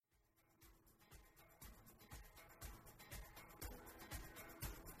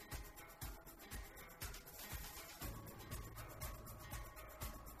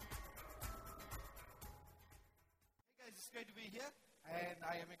great to be here, and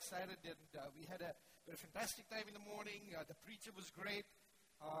I am excited. And we had a fantastic time in the morning. The preacher was great.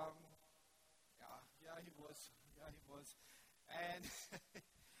 He was. And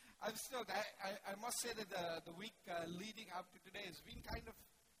I'm stoked. I must say that the week leading up to today has been kind of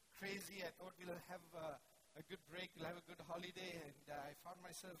crazy. I thought we'll have a good break, we'll have a good holiday, and I found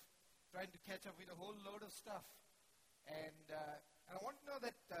myself trying to catch up with a whole load of stuff. And I want to know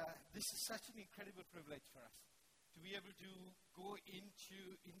that this is such an incredible privilege for us to be able to go into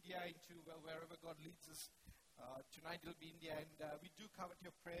India, into wherever God leads us. Tonight it'll be India, and we do covet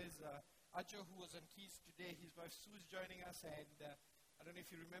your prayers. Ajo, who was on keys today, his wife Sue is joining us, and I don't know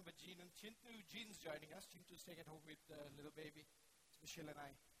if you remember Jean and Chintu. Jean's joining us. Chintu's staying at home with little baby. It's Michelle and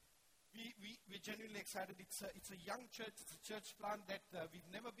I. We're genuinely excited. It's a young church. It's a church plant that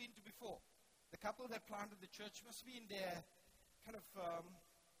we've never been to before. The couple that planted the church must be in their kind of,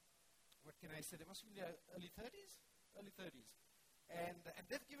 what can I say? They must be in their early 30s. And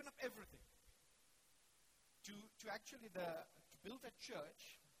they've given up everything to actually to build a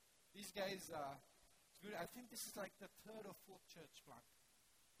church. These guys, I think this is like the third or fourth church plant.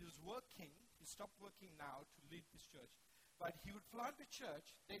 He was working, he stopped working now to lead this church. But he would plant a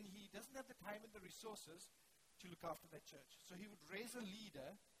church, then he doesn't have the time and the resources to look after that church. So he would raise a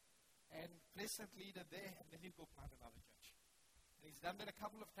leader and place that leader there, and then he'd go plant another church. And he's done that a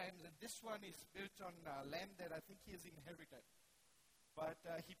couple of times, and this one is built on land that I think he has inherited. But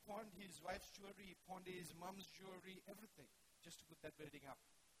he pawned his wife's jewelry, he pawned his mom's jewelry, everything, just to put that building up.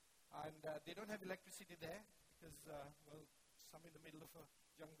 And they don't have electricity there because, some in the middle of a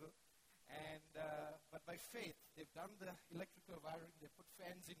jungle. And but by faith, they've done the electrical wiring, they put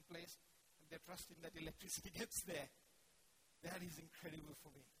fans in place, and they're trusting that electricity gets there. That is incredible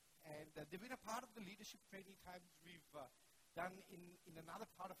for me. And they've been a part of the leadership training times we've done in another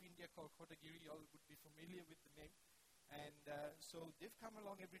part of India called Kotagiri. You all would be familiar with the name. And so they've come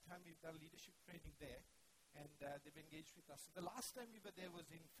along every time we've done leadership training there. And they've engaged with us. The last time we were there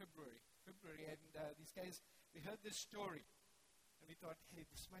was in February. And these guys, we heard this story. And we thought, hey,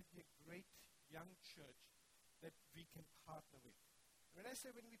 this might be a great young church that we can partner with. When I say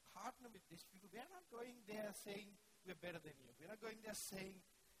when we partner with these people, we are not going there saying we're better than you. We're not going there saying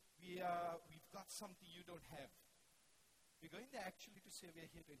we've got something you don't have. We're going there actually to say we're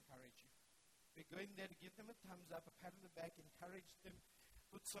here to encourage you. We're going there to give them a thumbs up, a pat on the back, encourage them,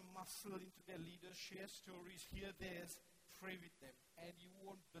 put some muscle into their leaders, share stories, hear theirs, pray with them. And you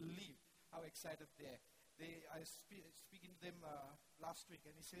won't believe how excited they are. I was speaking to them last week,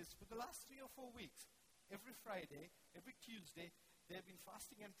 and he says, for the last 3 or 4 weeks, every Friday, every Tuesday, they've been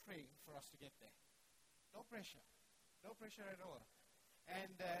fasting and praying for us to get there. No pressure at all.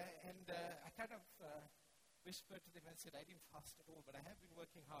 And I kind of whispered to them and said, I didn't fast at all, but I have been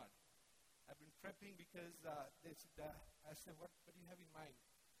working hard. I've been prepping because I said, what do you have in mind?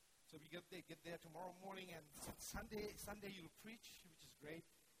 So we get there tomorrow morning, and Sunday you'll preach, which is great.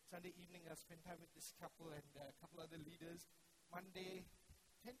 Sunday evening I'll spend time with this couple and a couple other leaders. Monday,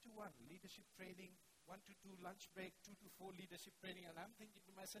 10 to 1, leadership training, 1 to 2 lunch break, 2 to 4 leadership training. And I'm thinking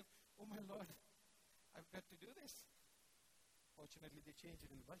to myself, oh my Lord, I've got to do this. Fortunately, they changed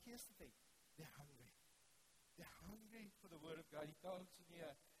it a little. But here's the thing, they're hungry. They're hungry for the Word of God. He calls me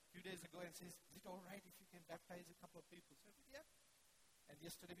a few days ago and says, is it all right if you can baptize a couple of people? So I said, yeah. And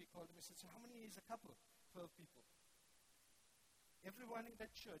yesterday we called him and said, so how many is a couple? 12 people. Everyone in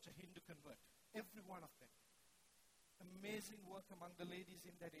that church, a Hindu convert. Every one of them. Amazing work among the ladies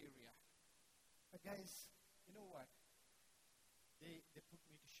in that area. But guys, you know what? They put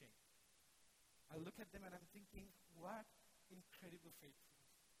me to shame. I look at them and I'm thinking, what incredible faithfulness.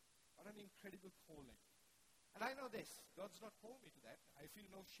 What an incredible calling. And I know this, God's not called me to that. I feel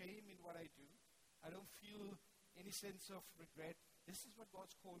no shame in what I do. I don't feel any sense of regret. This is what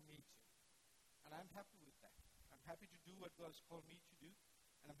God's called me to. And I'm happy with that. I'm happy to do what God's called me to do.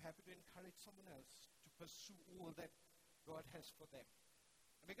 And I'm happy to encourage someone else to pursue all that God has for them.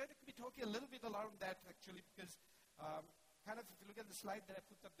 And we're going to be talking a little bit around that actually because kind of if you look at the slide that I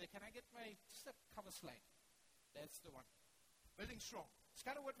put up there, can I get just a cover slide? That's the one. Building strong. It's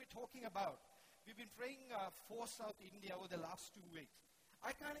kind of what we're talking about. We've been praying for South India over the last 2 weeks.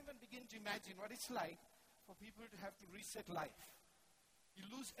 I can't even begin to imagine what it's like for people to have to reset life. You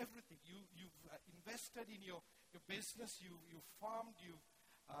lose everything. You've invested in your business. You've farmed. You've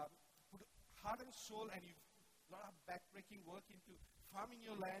put heart and soul, and you've a lot of backbreaking work into farming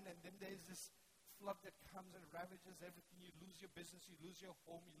your land, and then there's this flood that comes and ravages everything. You lose your business. You lose your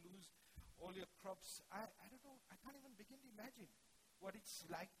home. You lose all your crops. I don't know. I can't even begin to imagine what it's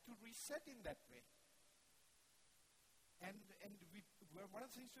like to reset in that way. And one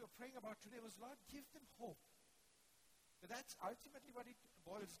of the things we were praying about today was, Lord, give them hope. But that's ultimately what it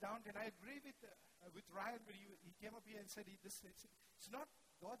boils down to. And I agree with Ryan when he came up here and said, it's not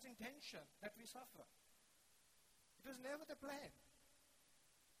God's intention that we suffer. It was never the plan.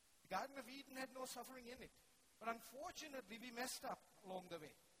 The Garden of Eden had no suffering in it. But unfortunately, we messed up along the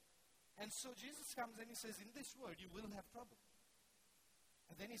way. And so Jesus comes and he says, in this world, you will have trouble.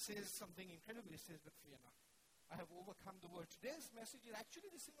 And then he says something incredible. He says, but fear not. I have overcome the world. Today's message is actually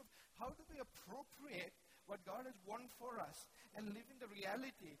this thing of how do we appropriate what God has won for us and live in the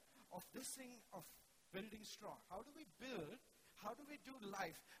reality of this thing of building strong. How do we build? How do we do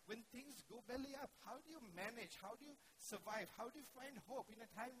life when things go belly up? How do you manage? How do you survive? How do you find hope in a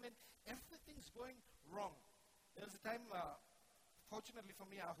time when everything's going wrong? There was a time, fortunately for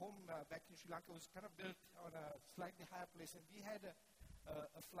me, our home back in Sri Lanka was kind of built on a slightly higher place, and we had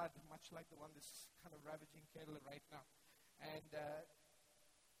a flood much like the one that's kind of ravaging Kerala right now. And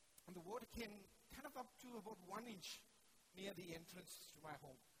the water came kind of up to about 1 inch near the entrance to my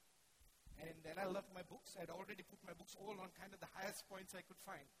home. And then I left my books. I'd already put my books all on kind of the highest points I could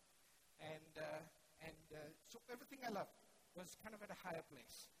find. And so everything I loved was kind of at a higher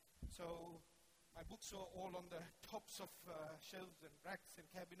place. So my books were all on the tops of shelves and racks and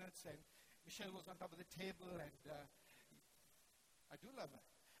cabinets, and Michelle was on top of the table, and I do love her,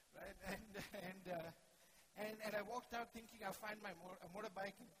 right? And I walked out thinking I'll find my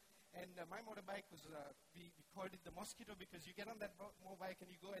motorbike, and my motorbike was, we called it the mosquito, because you get on that motorbike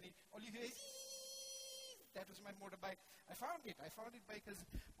and you go and all you hear is, that was my motorbike. I found it because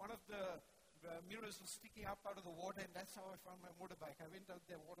one of the mirrors was sticking up out of the water, and that's how I found my motorbike. I went out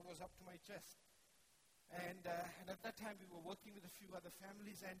there, water was up to my chest. And at that time we were working with a few other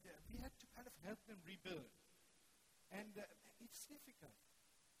families, and we had to kind of help them rebuild. And it's difficult.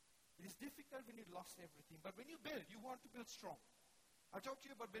 It is difficult when you lost everything. But when you build, you want to build strong. I'll talk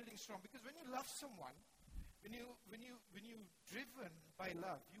to you about building strong, because when you love someone, when you're driven by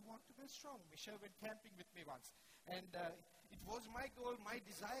love, you want to build strong. Michelle went camping with me once, and it was my goal, my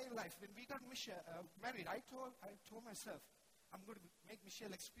desire in life. When we got married, I told myself, I'm going to make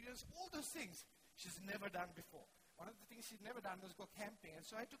Michelle experience all those things she's never done before. One of the things she'd never done was go camping, and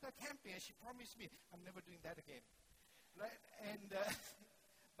so I took her camping, and she promised me, I'm never doing that again. Right? And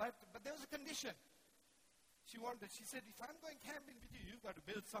but there was a condition. She said, if I'm going camping with you, you've got to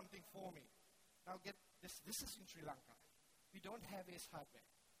build something for me. Now get this. This is in Sri Lanka. We don't have Ace Hardware.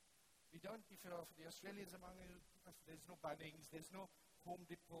 We don't, if you're the Australians among you, there's no Bunnings, there's no Home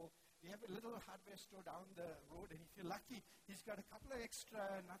Depot. We have a little hardware store down the road, and if you're lucky, he's got a couple of extra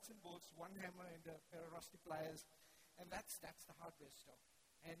nuts and bolts, one hammer and a pair of rusty pliers, and that's the hardware store.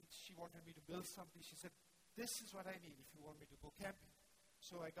 And she wanted me to build something. She said, this is what I need if you want me to go camping.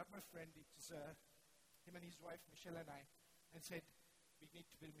 So I got my friend, it's him and his wife, Michelle and I, and said, we need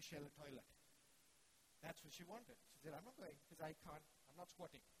to build Michelle a toilet. That's what she wanted. She said, I'm not going because I can't, I'm not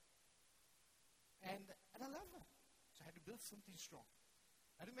squatting. And I love her. So I had to build something strong.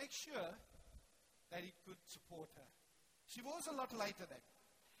 I had to make sure that it could support her. She was a lot lighter then,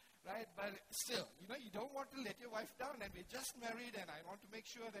 right? But still, you don't want to let your wife down, and we're just married, and I want to make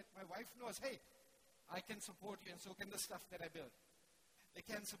sure that my wife knows, hey, I can support you, and so can the stuff that I build. They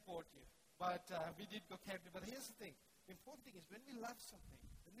can support you. But we did go camping. But here's the thing. The important thing is when we love something,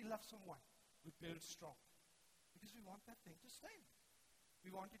 when we love someone, we build strong. Because we want that thing to stand. We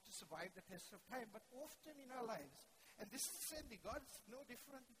want it to survive the test of time. But often in our lives, and this is the same thing, God's no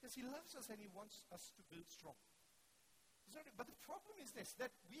different because He loves us and He wants us to build strong. But the problem is this,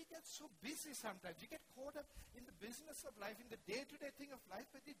 that we get so busy sometimes. You get caught up in the business of life, in the day-to-day thing of life,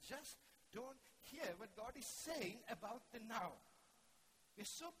 but you just don't hear what God is saying about the now. We're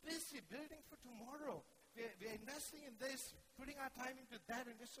so busy building for tomorrow. We're investing in this, putting our time into that,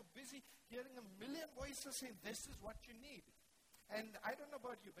 and we're so busy hearing a million voices saying, this is what you need. And I don't know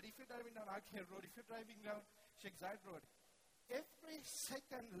about you, but if you're driving down Arcade Road, if you're driving down Sheikh Zayed Road, every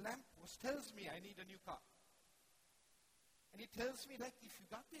second lamppost tells me I need a new car. And it tells me, like, if you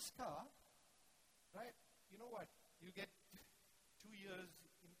got this car, right, you know what? You get 2 years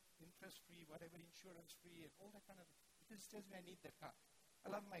interest-free, whatever, insurance-free, and all that kind of thing. Because it tells me I need that car.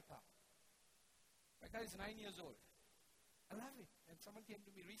 I love my car. My car is 9 years old. I love it. And someone came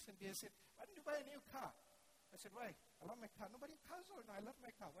to me recently and said, why didn't you buy a new car? I said, why? I love my car. Nobody cars old. No, I love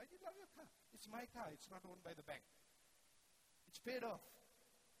my car. Why do you love your car? It's my car. It's not owned by the bank. It's paid off.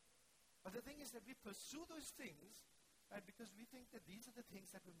 But the thing is that we pursue those things, right, because we think that these are the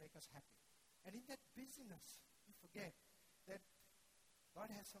things that will make us happy. And in that busyness, we forget that God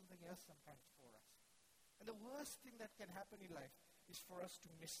has something else sometimes for us. And the worst thing that can happen in life is for us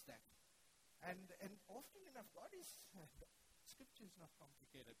to miss that. And often enough, Scripture is not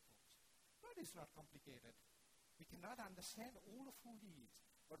complicated, folks. God is not complicated. We cannot understand all of who he is.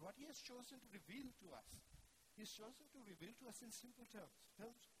 But what he has chosen to reveal to us, he has chosen to reveal to us in simple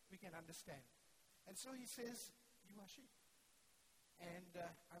terms we can understand. And so he says, you are sheep, and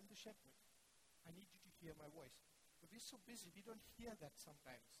I'm the shepherd. I need you to hear my voice. But we're so busy, we don't hear that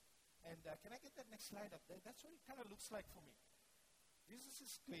sometimes. And can I get that next slide up there? That's what it kind of looks like for me. Jesus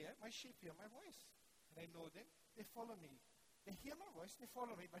is clear, my sheep hear my voice. And I know them, they follow me. They hear my voice, they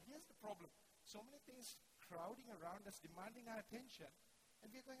follow me. But here's the problem. So many things crowding around us, demanding our attention. And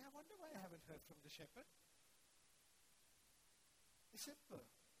we're going, I wonder why I haven't heard from the shepherd. It's simple.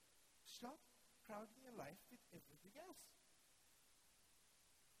 Stop crowding your life with everything else.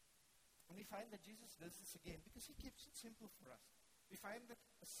 And we find that Jesus does this again because he keeps it simple for us. We find that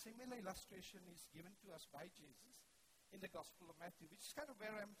a similar illustration is given to us by Jesus in the Gospel of Matthew, which is kind of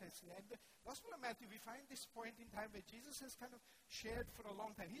where I'm placing it. In the Gospel of Matthew, we find this point in time where Jesus has kind of shared for a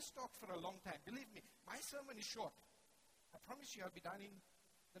long time. He's talked for a long time. Believe me, my sermon is short. I promise you I'll be done in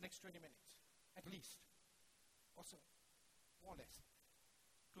the next 20 minutes, at least. Also, more or less.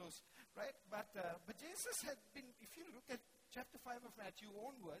 Close, right? But Jesus had been, if you look at chapter 5 of Matthew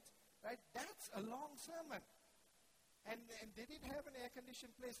onwards, right, that's a long sermon. And they didn't have an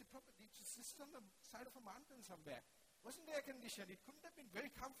air-conditioned place. It was just on the side of a mountain somewhere. It wasn't air-conditioned. It couldn't have been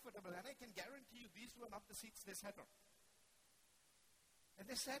very comfortable. And I can guarantee you these were not the seats they sat on. And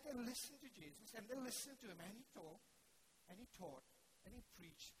they sat and listened to Jesus, and they listened to him. And he talked, and he taught, and he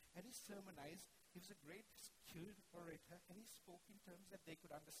preached, and he sermonized. He was a great, skilled orator, and he spoke in terms that they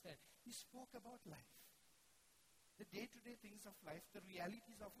could understand. He spoke about life, the day-to-day things of life, the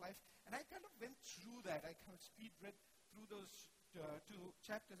realities of life. And I kind of went through that. I kind of speed read through those two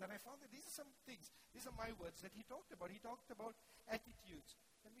chapters, and I found that these are some things. These are my words that he talked about. He talked about attitudes.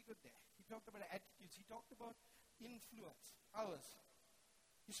 Let me go there. He talked about attitudes. He talked about influence, ours.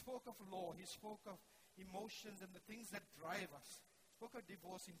 He spoke of law. He spoke of emotions and the things that drive us. He spoke of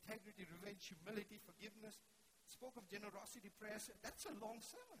divorce, integrity, revenge, humility, forgiveness. He spoke of generosity, prayers. That's a long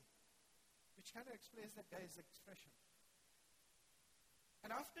sermon, which kind of explains that guy's expression.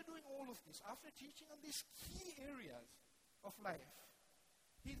 And after doing all of this, after teaching on these key areas of life,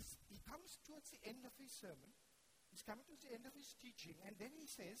 he comes towards the end of his sermon. He's coming towards the end of his teaching, and then he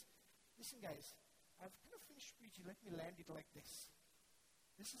says, listen guys, I've kind of finished preaching. Let me land it like this.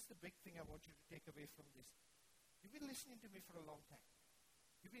 This is the big thing I want you to take away from this. You've been listening to me for a long time.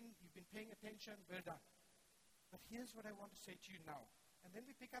 You've been paying attention. Well done. But here's what I want to say to you now. And then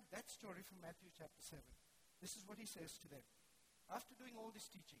we pick up that story from Matthew chapter 7. This is what he says to them. After doing all this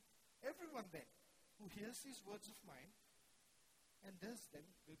teaching, everyone then who hears these words of mine and does them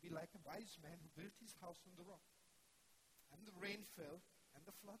will be like a wise man who built his house on the rock. And the rain fell, and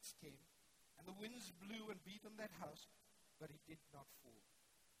the floods came, and the winds blew and beat on that house, but it did not fall,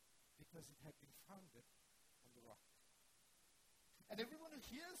 because it had been founded on the rock. And everyone who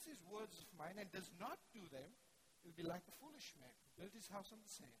hears these words of mine and does not do them will be like a foolish man who built his house on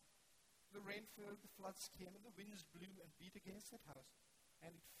the sand. The rain fell, the floods came, and the winds blew and beat against that house,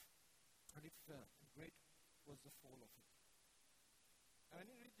 and it fell, and great was the fall of it. Now, when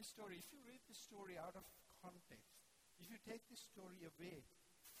you read the story, if you read the story out of context, if you take this story away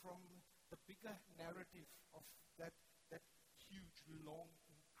from the bigger narrative of that huge, long,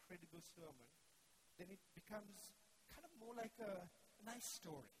 incredible sermon, then it becomes kind of more like a nice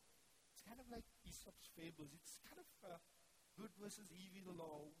story. It's kind of like Aesop's fables. It's kind of good versus evil,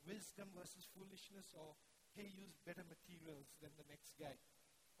 or wisdom versus foolishness, or hey, use better materials than the next guy,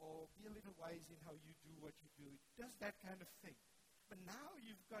 or be a little wise in how you do what you do. It does that kind of thing. But now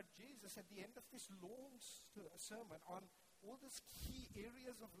you've got Jesus at the end of this long sermon on all these key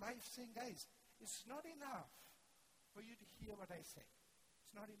areas of life saying, guys, it's not enough for you to hear what I say.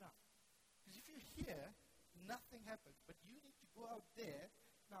 It's not enough. Because if you hear, nothing happens. But you need to go out there.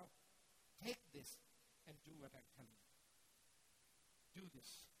 Now, take this and do what I'm telling you. Do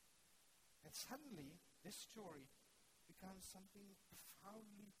this. And suddenly, this story becomes something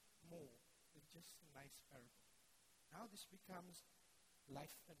profoundly more than just a nice parable. Now this becomes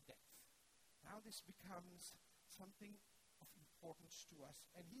life and death. Now this becomes something of importance to us.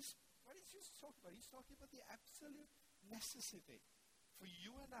 And what is Jesus talking about? He's talking about the absolute necessity for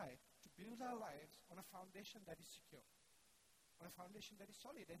you and I to build our lives on a foundation that is secure, on a foundation that is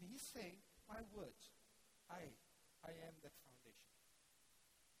solid. And he's saying, my words, I am that foundation.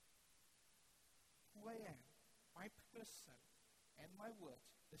 Who I am, my person, and my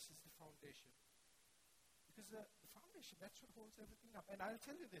words, this is the foundation. Because the foundation, that's what holds everything up. And I'll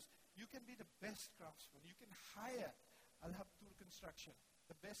tell you this, you can be the best craftsman. You can hire Al-Habtool Construction,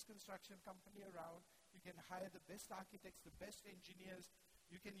 the best construction company around. You can hire the best architects, the best engineers.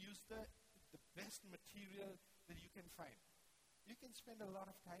 You can use the best material. that you can find. You can spend a lot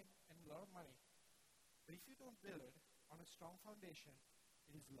of time and a lot of money, but if you don't build on a strong foundation,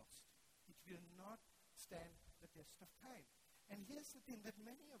 it is lost. It will not stand the test of time. And here's the thing, that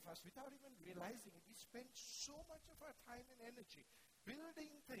many of us, without even realizing it, we spend so much of our time and energy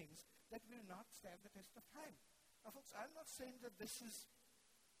building things that will not stand the test of time. Now, folks, I'm not saying that that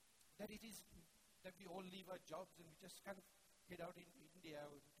we all leave our jobs and we just kind of head out into India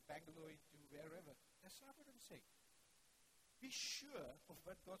or to Bangalore, into wherever. That's not what I'm saying. Be sure of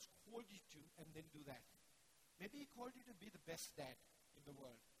what God's called you to and then do that. Maybe He called you to be the best dad in the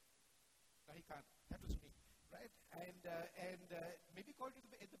world. No, He can't. That was me. Right? And maybe called you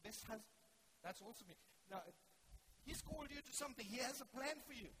the best husband. That's also me. Now, He's called you to something. He has a plan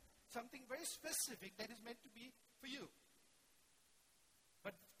for you. Something very specific that is meant to be for you.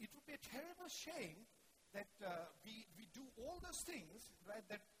 But it would be a terrible shame that we do all those things, right,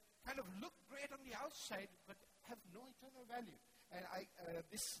 that kind of look great on the outside, but have no eternal value. And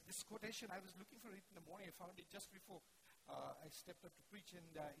this quotation, I was looking for it in the morning. I found it just before I stepped up to preach, and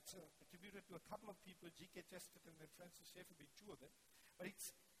it's attributed to a couple of people, G.K. Chesterton and Francis Schaeffer being two of them. But it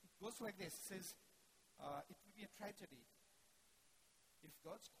goes like this. It says, it would be a tragedy if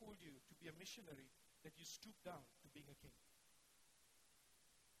God's called you to be a missionary that you stoop down to being a king.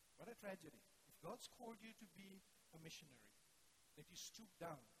 What a tragedy. If God's called you to be a missionary, that you stoop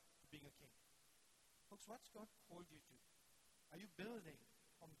down to being a king. Folks, what's God called you to? Are you building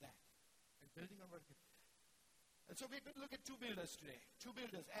on that? And building on what? And so we're going to look at two builders today. Two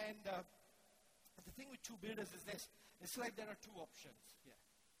builders. And the thing with two builders is this. It's like there are two options here.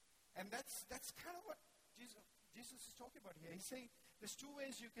 And that's kind of what Jesus is talking about here. He's saying there's two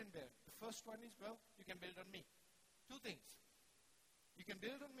ways you can build. The first one is, well, you can build on me. Two things. You can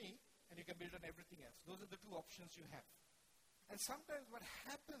build on me, and you can build on everything else. Those are the two options you have. And sometimes what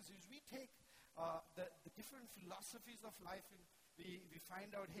happens is we take the different philosophies of life, and we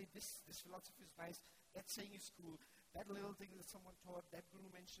find out, hey, this philosophy is nice, that saying is cool, that little thing that someone taught, that guru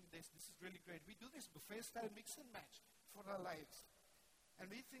mentioned this is really great. We do this buffet style mix and match for our lives.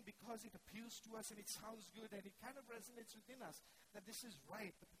 And we think because it appeals to us and it sounds good and it kind of resonates within us, that this is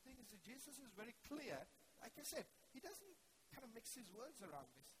right. But the thing is that Jesus is very clear. Like I said, He doesn't kind of mix His words around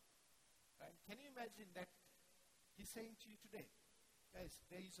this. Right? Can you imagine that He's saying to you today, guys,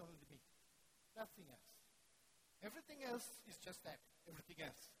 there is only me. Nothing else. Everything else is just that. Everything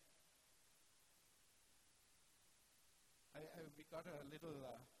else. We got a little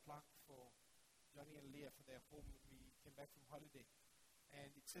plaque for Johnny and Leah for their home when we came back from holiday. And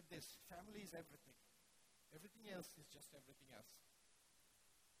it said this, family is everything. Everything else is just everything else.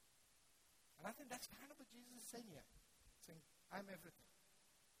 And I think that's kind of what Jesus is saying here. Saying, I'm everything.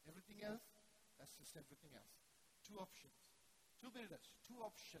 Everything else, that's just everything else. Two options. Two builders, two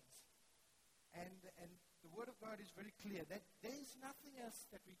options. And the Word of God is very clear that there is nothing else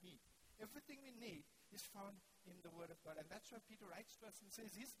that we need. Everything we need is found in the Word of God. And that's why Peter writes to us and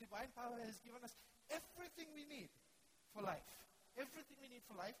says, His divine power has given us everything we need for life. Everything we need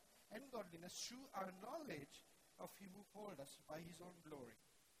for life and godliness through our knowledge of Him who called us by His own glory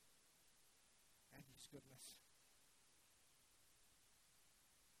and His goodness.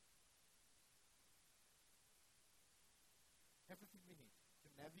 Everything we need to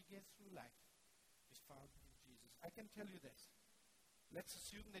navigate through life is found in Jesus. I can tell you this. Let's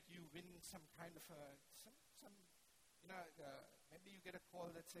assume that you win some kind of maybe you get a call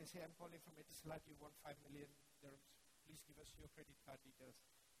that says, hey, I'm calling from Etisalat, you won 5 million dirhams. Please give us your credit card details.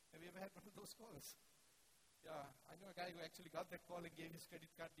 Have you ever had one of those calls? Yeah, I know a guy who actually got that call and gave his credit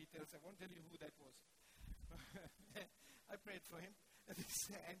card details. I won't tell you who that was. I prayed for him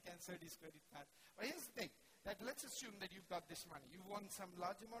and canceled his credit card. But here's the thing, that let's assume that you've got this money. You won some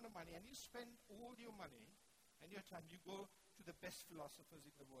large amount of money and you spend all your money and your time. You go to the best philosophers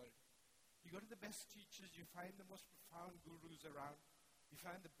in the world. You go to the best teachers. You find the most profound gurus around. You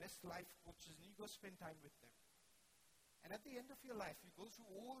find the best life coaches and you go spend time with them. And at the end of your life, you go through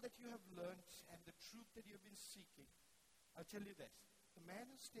all that you have learned and the truth that you have been seeking. I'll tell you this. The man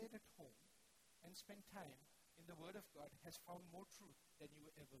who stayed at home and spent time in the Word of God has found more truth than you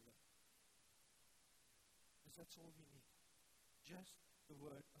ever will. Because that's all we need. Just the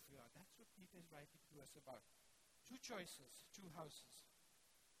Word of God. That's what Peter is writing to us about. Two choices, two houses,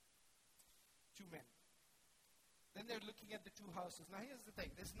 two men. Then they're looking at the two houses. Now here's the thing.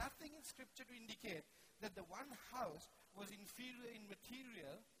 There's nothing in Scripture to indicate that the one house was inferior in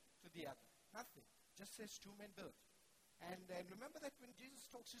material to the other. Nothing. Just says two men built. And remember that when Jesus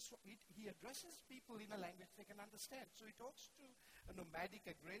talks, he addresses people in a language they can understand. So he talks to a nomadic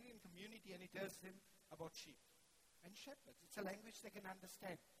agrarian community and he tells them about sheep and shepherds. It's a language they can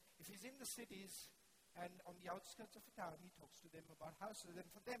understand. If he's in the cities, And on the outskirts of a town, he talks to them about houses. And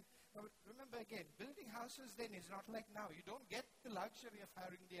for them, now remember again, building houses then is not like now. You don't get the luxury of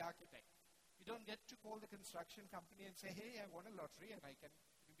hiring the architect. You don't get to call the construction company and say, hey, I won a lottery and can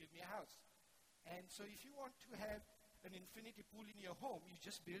you build me a house. And so if you want to have an infinity pool in your home, you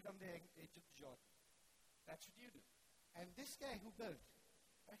just build on the edge of the Jordan. That's what you do. And this guy who built,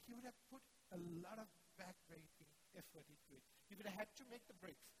 he would have put a lot of backbreaking effort into it. He would have had to make the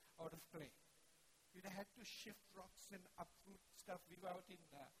bricks out of clay. He would have had to shift rocks and uproot stuff. We were out in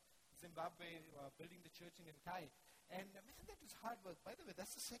Zimbabwe building the church in Nkai. And man, that was hard work. By the way,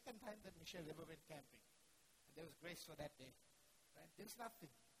 that's the second time that Michelle ever went camping. And there was grace for that day. Right? There's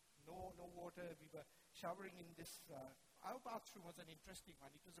nothing. No water. We were showering in this. Our bathroom was an interesting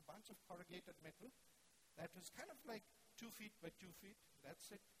one. It was a bunch of corrugated metal that was kind of like 2 feet by 2 feet.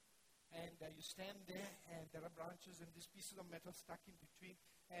 That's it. And you stand there, and there are branches and these pieces of metal stuck in between.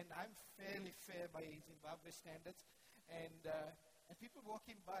 And I'm fairly fair by Zimbabwe standards. And people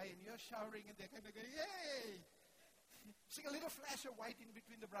walking by, and you're showering, and they're kind of going, yay! Seeing a little flash of white in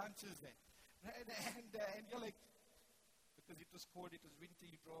between the branches there. Right? And you're like, because it was cold, it was winter,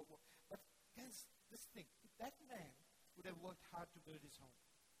 you draw. But guys, this thing, if that man would have worked hard to build his home,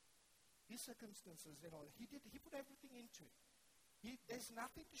 his circumstances and all, he put everything into it. There's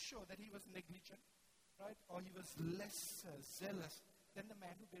nothing to show that he was negligent, right? Or he was less zealous than the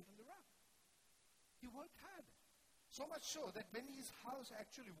man who built on the rock. He worked hard. So much so that when his house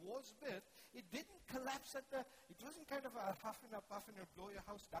actually was built, it didn't collapse it wasn't kind of a huff and a puff and a blow your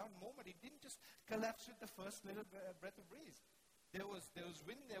house down moment. It didn't just collapse with the first little breath of breeze. There was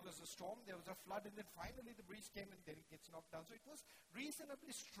wind, there was a storm, there was a flood, and then finally the breeze came and then it gets knocked down. So it was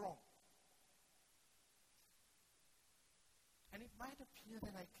reasonably strong. And it might appear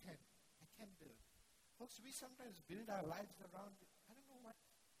that I can build. Folks, we sometimes build our lives around, I don't know what,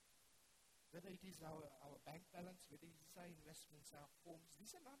 whether it is our bank balance, whether it is our investments, our homes.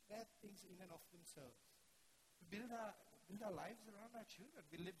 These are not bad things in and of themselves. We build our lives around our children.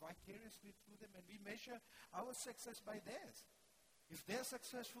 We live vicariously through them, and we measure our success by theirs. If they're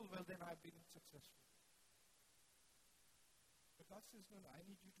successful, well, then I've been successful. But God says, no, I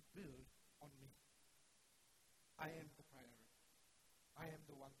need you to build on me. I am the priority. I am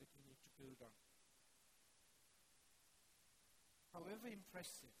the one that you need to build on. However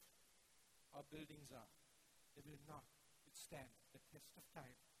impressive our buildings are, they will not withstand the test of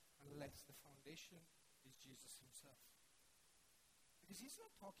time unless the foundation is Jesus himself. Because he's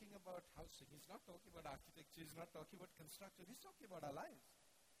not talking about housing, he's not talking about architecture, he's not talking about construction, he's talking about our lives.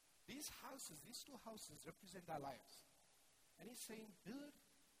 These houses, these two houses represent our lives. And he's saying, build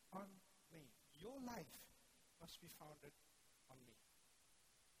on me. Your life must be founded on me.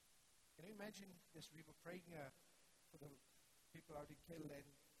 Can you imagine this? We were praying for the people out in Kell, and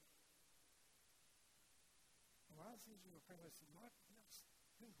one of the things we were praying was, Lord,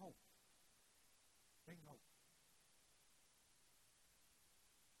 bring hope. Bring hope.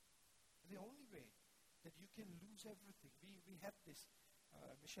 And the only way that you can lose everything, we had this,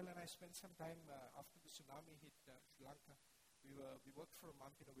 Michelle and I spent some time after the tsunami hit Sri Lanka. We worked for a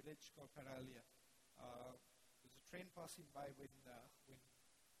month in a village called Paralia. There was a train passing by when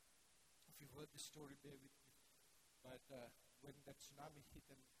if you've heard this story, bear with me. But when that tsunami hit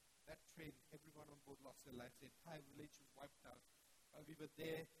and that train, everyone on board lost their lives. The entire village was wiped out. We were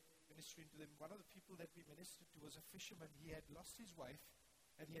there ministering to them. One of the people that we ministered to was a fisherman. He had lost his wife,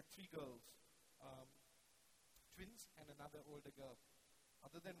 and he had 3 girls, twins and another older girl.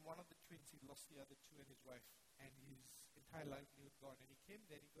 Other than one of the twins, he lost the other 2 and his wife, and his entire livelihood gone. And he came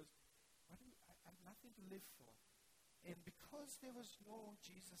there and he goes, I have nothing to live for. And because there was no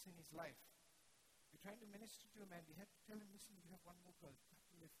Jesus in his life, we're trying to minister to him, and we had to tell him, listen, you have one more girl, you have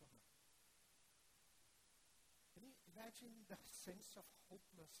to live for her. Can you imagine the sense of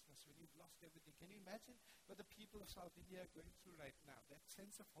hopelessness when you've lost everything? Can you imagine what the people of South India are going through right now? That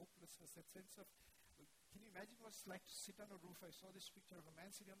sense of hopelessness, that sense of, can you imagine what it's like to sit on a roof? I saw this picture of a man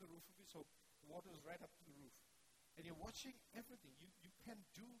sitting on the roof of his home. The water is right up to the roof. And you're watching everything. You can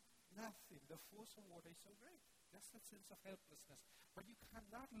do nothing. The force of water is so great. That's that sense of helplessness. But you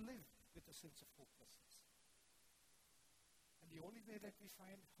cannot live with a sense of hopelessness. And the only way that we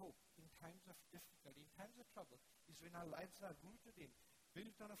find hope in times of difficulty, in times of trouble, is when our lives are rooted in,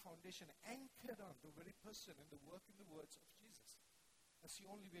 built on a foundation, anchored on the very person and the work and the words of Jesus. That's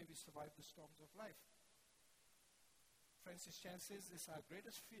the only way we survive the storms of life. Francis Chan says this, our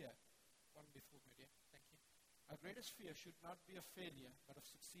greatest fear, one before my dear, thank you. Our greatest fear should not be of failure, but of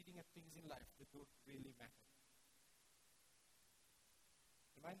succeeding at things in life that don't really matter.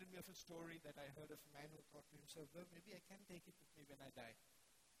 Reminded me of a story that I heard of a man who thought to himself, well, maybe I can take it with me when I die.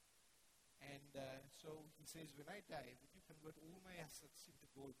 And so he says, when I die, would you convert all my assets into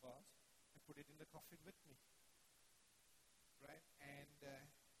gold bars and put it in the coffin with me? Right? And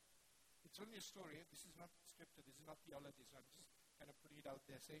it's only a story. This is not scripture. This is not theology. So I'm just kind of putting it out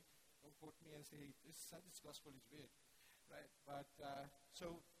there, saying, don't quote me and say, this gospel is weird. Right? But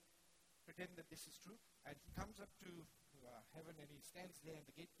so pretend that this is true. And he comes up to heaven and he stands there, and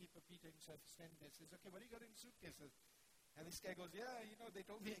the gatekeeper, Peter himself, is standing there and says, okay, what do you got in suitcases? And this guy goes, yeah, they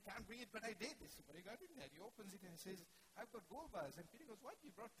told me I can't bring it, but I did. They said, what do you got in there? He opens it and he says, I've got gold bars. And Peter goes, what?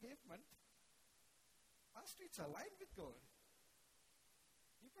 You brought pavement? Our streets are lined with gold.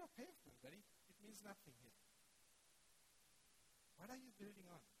 You brought pavement, buddy. It means nothing here. What are you building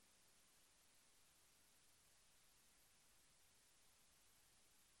on?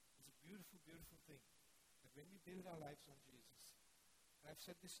 It's a beautiful, beautiful thing that when we build our lives on Jesus, and I've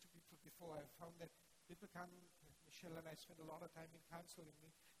said this to people before, I've found that people come, Michelle and I spend a lot of time in counseling,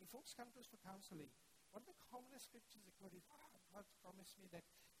 and folks come to us for counseling. One of the commonest scriptures they quote is, God's promised me that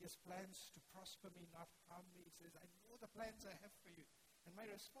He has plans to prosper me, not harm me. He says, I know the plans I have for you. And my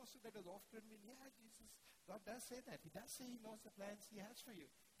response to that has often been, yeah, Jesus, God does say that. He does say He knows the plans He has for you.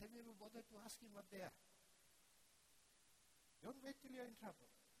 Have you ever bothered to ask Him what they are? Don't wait till you're in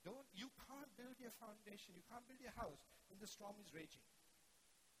trouble. You can't build your foundation. You can't build your house when the storm is raging.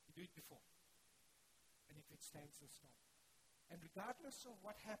 You do it before. And if it stands the storm. And regardless of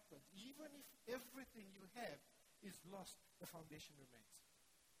what happens, even if everything you have is lost, the foundation remains.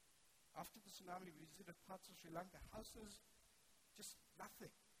 After the tsunami, we visited parts of Sri Lanka, houses, just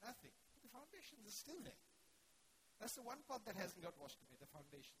nothing. But the foundations are still there. That's the one part that hasn't got washed away, the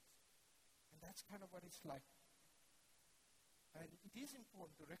foundations. And that's kind of what it's like. And it is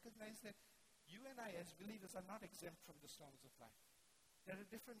important to recognize that you and I as believers are not exempt from the storms of life. There are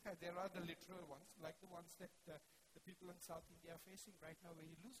different kinds. There are the literal ones, like the ones that the people in South India are facing right now, where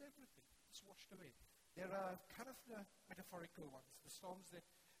you lose everything. It's washed away. There are kind of the metaphorical ones, the storms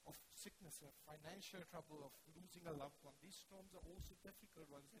of sickness, of financial trouble, of losing a loved one. These storms are also difficult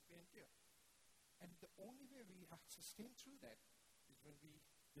ones that we endure. And the only way we are sustained through that is when we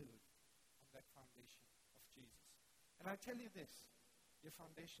build on that foundation of Jesus. And I'll tell you this, your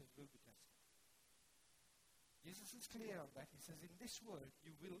foundations will be tested. Jesus is clear on that. He says, in this world,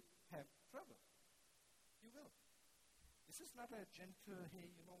 you will have trouble. You will. This is not a gentle, hey,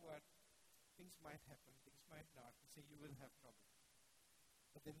 you know what, things might happen, things might not. He says, you will have trouble.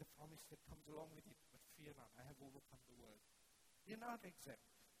 But then the promise that comes along with it, but fear not, I have overcome the world. We're not exempt.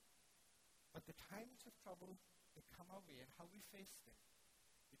 But the times of trouble that come our way and how we face them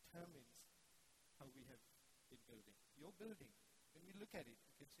determines how we have been building. Your building, when we look at it,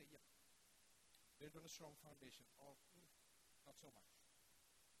 we can say, yeah, built on a strong foundation, or not so much.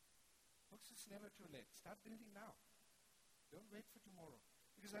 Folks, it's never too late. Start building now. Don't wait for tomorrow.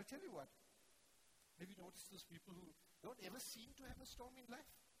 Because I'll tell you what, have you noticed those people who don't ever seem to have a storm in life?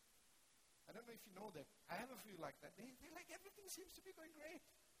 I don't know if you know them. I have a few like that. They're like, everything seems to be going great.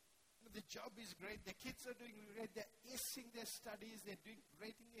 The job is great. Their kids are doing great. They're acing their studies. They're doing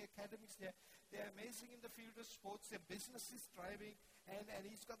great in the academics. They're amazing in the field of sports. Their business is thriving. And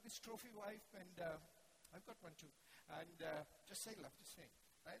he's got this trophy wife. And I've got one too. And just saying, love, just saying.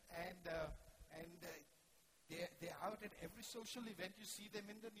 Right? And they're out at every social event. You see them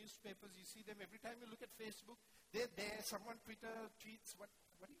in the newspapers. You see them every time you look at Facebook. They're there. Someone tweets. What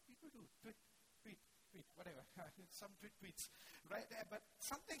do you people do? Tweet, whatever. Some tweets, right? But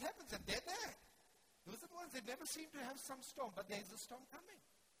something happens and they're there. Those are the ones that never seem to have some storm, but there's a storm coming.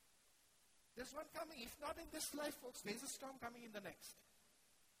 There's one coming. If not in this life, folks, there's a storm coming in the next.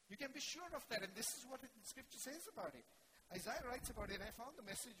 You can be sure of that, and this is what the scripture says about it. Isaiah writes about it, and I found the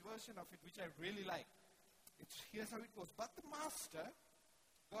message version of it, which I really like. Here's how it goes. But the master,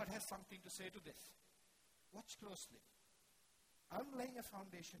 God has something to say to this. Watch closely. I'm laying a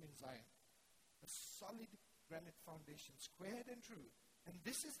foundation in Zion. A solid granite foundation, squared and true. And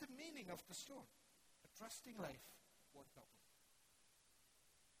this is the meaning of the stone. A trusting life won't topple.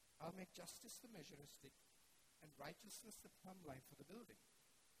 I'll make justice the measuring stick and righteousness the plumb line for the building.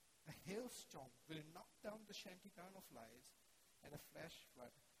 A hailstorm will knock down the shanty town of lies, and a flash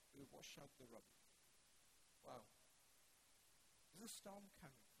flood will wash out the rubble. Wow. There's a storm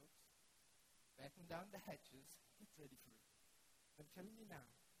coming, folks. Batten down the hatches. Get ready for it. I'm telling you now,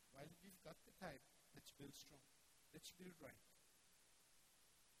 while we've got the time, let's build strong. Let's build right.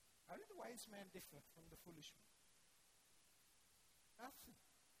 How did the wise man differ from the foolish one? Nothing.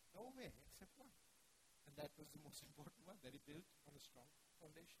 No way, except one. And that was the most important one, that he built on a strong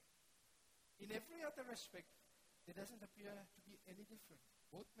foundation. In every other respect, there doesn't appear to be any different.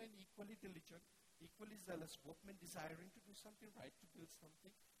 Both men equally diligent, equally zealous, both men desiring to do something right, to build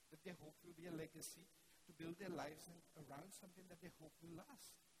something. that they hope will be a legacy, to build their lives around something that they hope will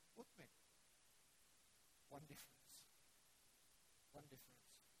last. Both men. One difference. One difference.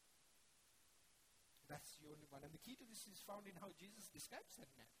 That's the only one. And the key to this is found in how Jesus describes that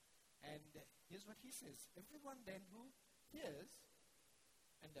man. And here's what he says. Everyone then who hears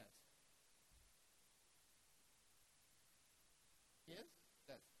and does. Hears,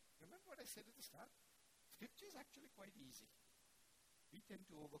 does. Remember what I said at the start? Scripture is actually quite easy. We tend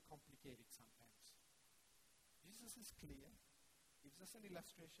to overcomplicate it sometimes. Jesus is clear, gives us an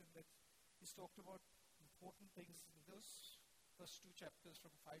illustration that he's talked about important things in those first two chapters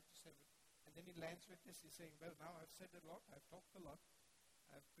from 5 to 7. And then he lands with this, he's saying, well, now I've said a lot, I've talked a lot,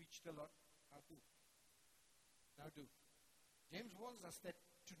 I've preached a lot, now do. Now do. James warns us that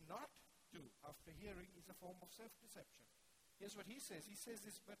to not do after hearing is a form of self-deception. Here's what he says. He says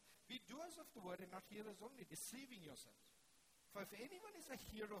this, but be doers of the word and not hearers only, deceiving yourselves. For if anyone is a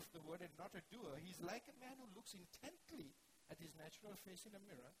hearer of the word and not a doer, he is like a man who looks intently at his natural face in a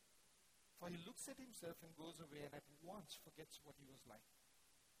mirror, for he looks at himself and goes away and at once forgets what he was like.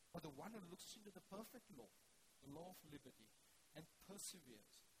 But the one who looks into the perfect law, the law of liberty, and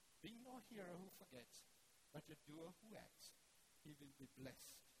perseveres, being no hearer who forgets, but a doer who acts, he will be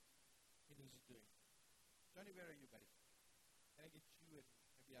blessed in his doing. Johnny, where are you, buddy? Can I get you and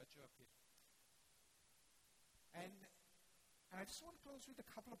maybe Arjo up here? And I just want to close with a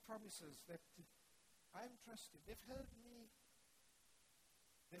couple of promises that I'm trusting. They've held me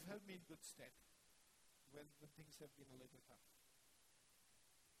in good stead when things have been a little tough.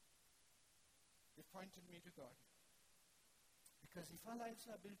 They've pointed me to God. Because if our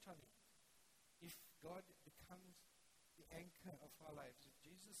lives are built on Him, if God becomes the anchor of our lives, if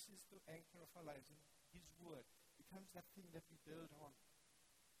Jesus is the anchor of our lives, and His Word becomes that thing that we build on,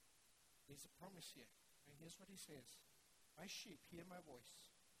 there's a promise here. And here's what He says. My sheep hear my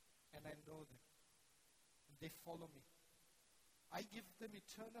voice, and I know them, and they follow me. I give them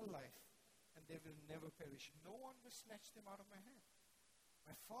eternal life, and they will never perish. No one will snatch them out of my hand.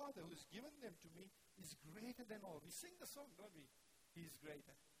 My Father, who's given them to me, is greater than all. We sing the song, don't we? He's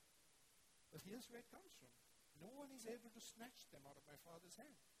greater. But here's where it comes from. No one is able to snatch them out of my Father's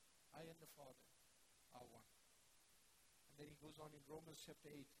hand. I and the Father are one. And then he goes on in Romans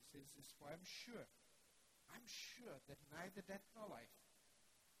chapter 8. He says this, for I'm sure that neither death nor life,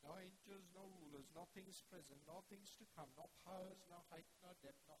 nor angels, nor rulers, nor things present, nor things to come, nor powers, nor height, nor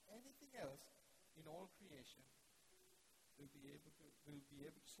depth, nor anything else in all creation will be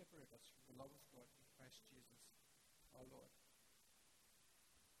able to separate us from the love of God in Christ Jesus, our Lord.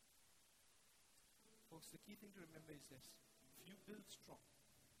 Folks, the key thing to remember is this. If you build strong,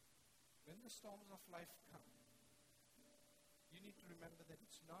 when the storms of life come, you need to remember that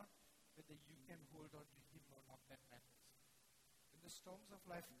it's not whether you can hold on to Him or not that matters. When the storms of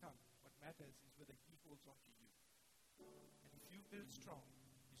life come, what matters is whether He holds on to you. And if you build strong,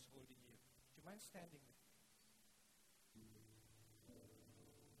 He's holding you. Do you mind standing there?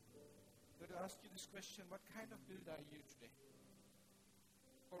 I'm going to ask you this question, what kind of build are you today?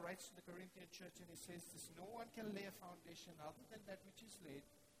 Paul writes to the Corinthian church and he says this, no one can lay a foundation other than that which is laid,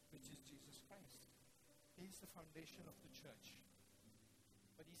 which is Jesus Christ. He is the foundation of the church.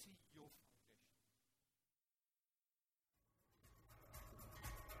 But is He your foundation?